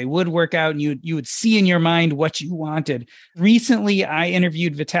well, so they would work out, and you would see in your mind what you wanted. Recently, I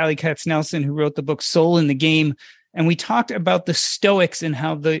interviewed Vitaly Katznelson, who wrote the book Soul in the Game, and we talked about the Stoics and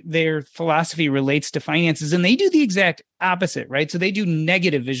how their philosophy relates to finances. And they do the exact opposite, right? So they do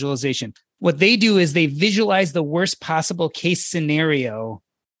negative visualization. What they do is they visualize the worst possible case scenario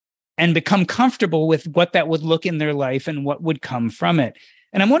and become comfortable with what that would look in their life and what would come from it.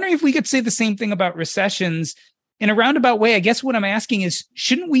 And I'm wondering if we could say the same thing about recessions in a roundabout way. I guess what I'm asking is,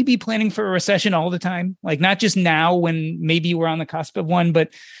 shouldn't we be planning for a recession all the time? Like, not just now when maybe we're on the cusp of one,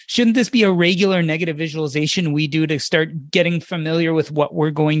 but shouldn't this be a regular negative visualization we do to start getting familiar with what we're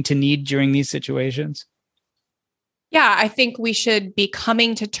going to need during these situations? Yeah, I think we should be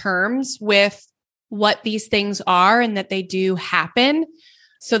coming to terms with what these things are and that they do happen,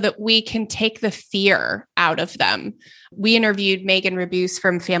 so that we can take the fear out of them. We interviewed Megan Rabuse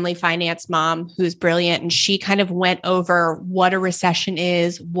from Family Finance Mom, who's brilliant, and she kind of went over what a recession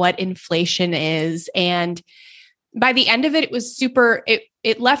is, what inflation is. And by the end of it, it was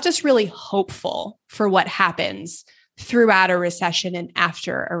it left us really hopeful for what happens throughout a recession and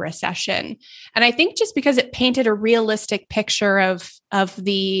after a recession. And I think just because it painted a realistic picture of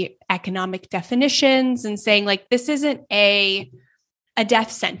the economic definitions and saying, like, this isn't a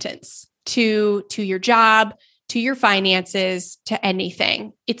death sentence to your job, to your finances, to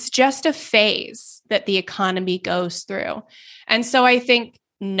anything. It's just a phase that the economy goes through. And so I think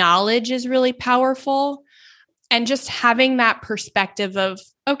knowledge is really powerful. And just having that perspective of,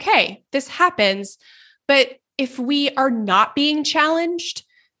 okay, this happens, but if we are not being challenged,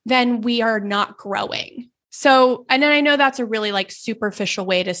 then we are not growing. So, and then I know that's a really like superficial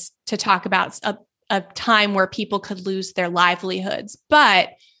way to talk about a time where people could lose their livelihoods, but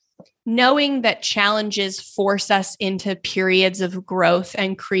knowing that challenges force us into periods of growth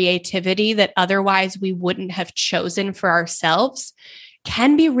and creativity that otherwise we wouldn't have chosen for ourselves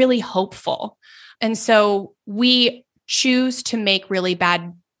can be really hopeful. And so we choose to make really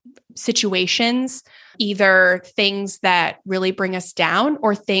bad situations either things that really bring us down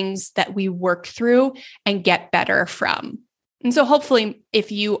or things that we work through and get better from. And so hopefully,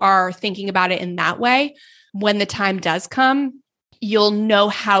 if you are thinking about it in that way, when the time does come, you'll know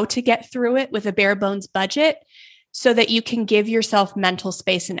how to get through it with a bare bones budget so that you can give yourself mental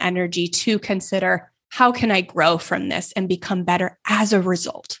space and energy to consider, how can I grow from this and become better as a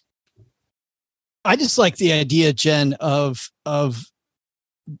result? I just like the idea, Jen, of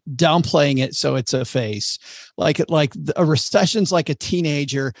downplaying it so it's a phase. Like a recession's like a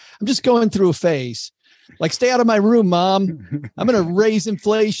teenager. I'm just going through a phase. Like, stay out of my room, Mom. I'm going to raise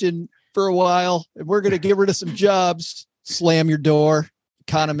inflation for a while. And we're going to get rid of some jobs. Slam your door.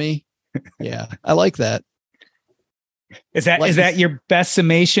 Economy. Yeah, I like that. Is that your best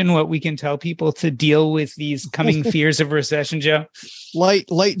summation? What we can tell people to deal with these coming fears of recession, Joe?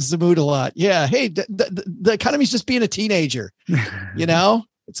 Lightens the mood a lot. Yeah. Hey, the economy's just being a teenager. You know,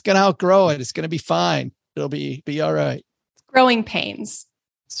 it's going to outgrow it. It's going to be fine. It'll be all right. Growing pains.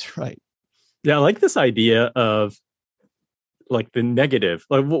 That's right. Yeah, I like this idea of like the negative.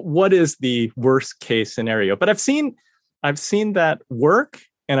 Like, what is the worst case scenario? But I've seen that work,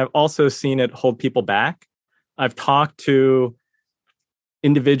 and I've also seen it hold people back. I've talked to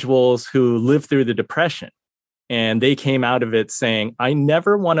individuals who lived through the Depression, and they came out of it saying, I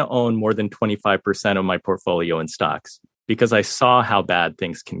never want to own more than 25% of my portfolio in stocks because I saw how bad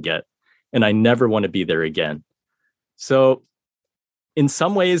things can get, and I never want to be there again. So in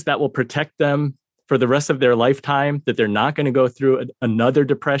some ways, that will protect them for the rest of their lifetime, that they're not going to go through another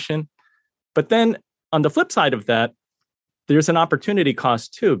depression. But then on the flip side of that, there's an opportunity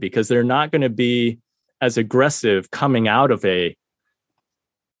cost too, because they're not going to be as aggressive coming out of a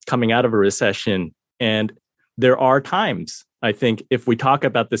recession. And there are times, I think, if we talk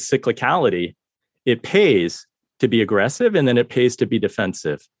about the cyclicality, it pays to be aggressive and then it pays to be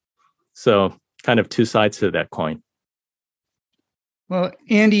defensive. So kind of two sides to that coin. Well,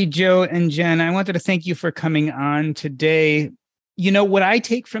 Andy, Joe, and Jen, I wanted to thank you for coming on today. You know, what I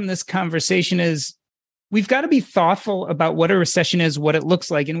take from this conversation is we've got to be thoughtful about what a recession is, what it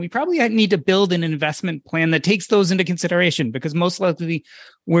looks like, and we probably need to build an investment plan that takes those into consideration, because most likely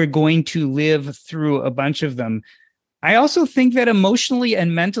we're going to live through a bunch of them. I also think that emotionally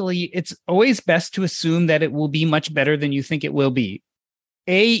and mentally, it's always best to assume that it will be much better than you think it will be.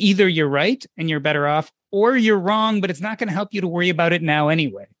 Either you're right and you're better off, or you're wrong, but it's not going to help you to worry about it now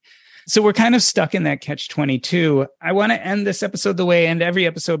anyway. So we're kind of stuck in that catch-22. I want to end this episode the way I end every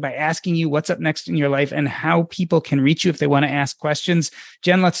episode by asking you what's up next in your life and how people can reach you if they want to ask questions.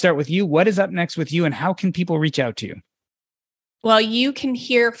 Jen, let's start with you. What is up next with you and how can people reach out to you? Well, you can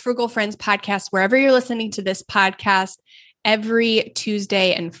hear Frugal Friends podcast wherever you're listening to this podcast every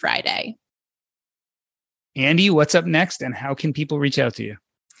Tuesday and Friday. Andy, what's up next and how can people reach out to you?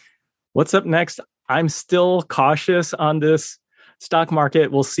 What's up next? I'm still cautious on this stock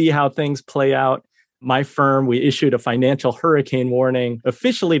market. We'll see how things play out. My firm, we issued a financial hurricane warning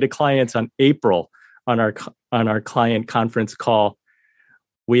officially to clients on April on our client conference call.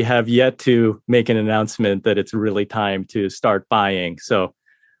 We have yet to make an announcement that it's really time to start buying. So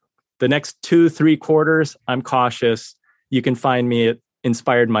the next 2-3 quarters, I'm cautious. You can find me at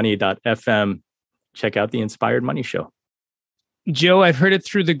inspiredmoney.fm. Check out the Inspired Money Show. Joe, I've heard it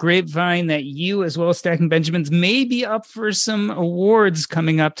through the grapevine that you, as well as Stacking Benjamins, may be up for some awards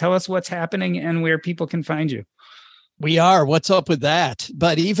coming up. Tell us what's happening and where people can find you. We are. What's up with that?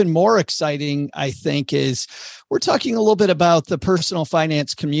 But even more exciting, I think, is we're talking a little bit about the personal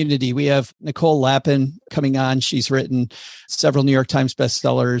finance community. We have Nicole Lapin coming on. She's written several New York Times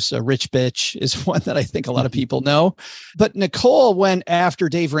bestsellers. Rich Bitch is one that I think a lot of people know. But Nicole went after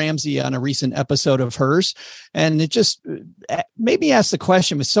Dave Ramsey on a recent episode of hers. And it just made me ask the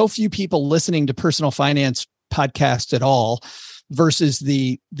question, with so few people listening to personal finance podcasts at all versus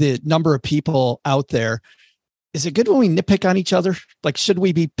the number of people out there, is it good when we nitpick on each other? Like, should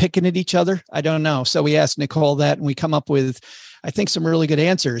we be picking at each other? I don't know. So we asked Nicole that, and we come up with, I think, some really good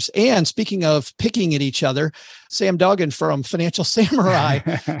answers. And speaking of picking at each other, Sam Duggan from Financial Samurai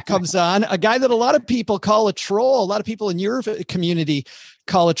comes on, a guy that a lot of people call a troll. A lot of people in your community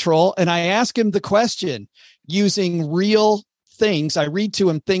call a troll. And I ask him the question using real things. I read to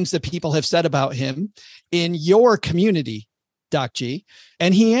him things that people have said about him in your community, Doc G,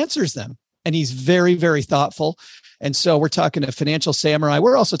 and he answers them. And he's very, very thoughtful. And so we're talking to Financial Samurai.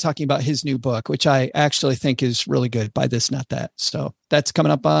 We're also talking about his new book, which I actually think is really good, Buy This, Not That. So that's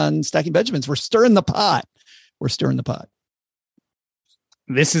coming up on Stacking Benjamins. We're stirring the pot.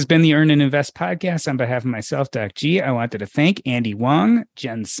 This has been the Earn and Invest podcast. On behalf of myself, Doc G, I wanted to thank Andy Wong,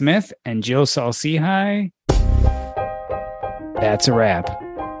 Jen Smith, and Joe Saul-Sehy. That's a wrap.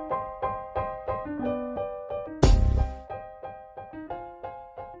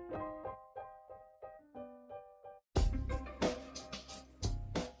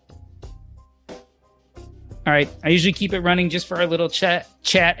 All right. I usually keep it running just for our little chat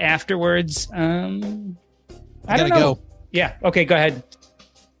afterwards. I gotta go. Yeah. Okay. Go ahead.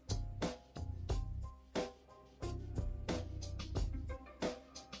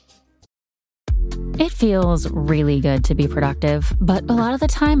 It feels really good to be productive, but a lot of the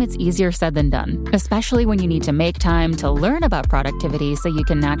time it's easier said than done, especially when you need to make time to learn about productivity so you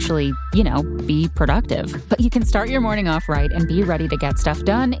can actually, be productive. But you can start your morning off right and be ready to get stuff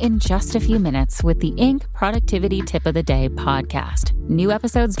done in just a few minutes with the Inc. Productivity Tip of the Day podcast. New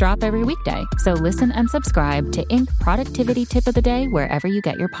episodes drop every weekday, so listen and subscribe to Inc. Productivity Tip of the Day wherever you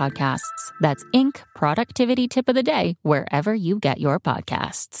get your podcasts. That's Inc. Productivity Tip of the Day wherever you get your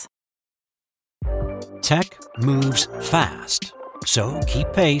podcasts. Tech moves fast, so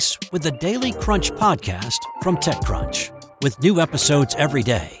keep pace with the Daily Crunch podcast from TechCrunch. With new episodes every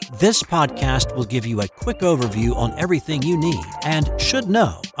day, this podcast will give you a quick overview on everything you need and should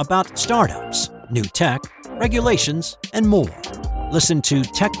know about startups, new tech, regulations, and more. Listen to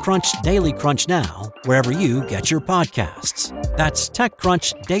TechCrunch Daily Crunch now, wherever you get your podcasts. That's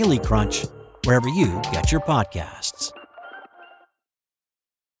TechCrunch Daily Crunch, wherever you get your podcasts.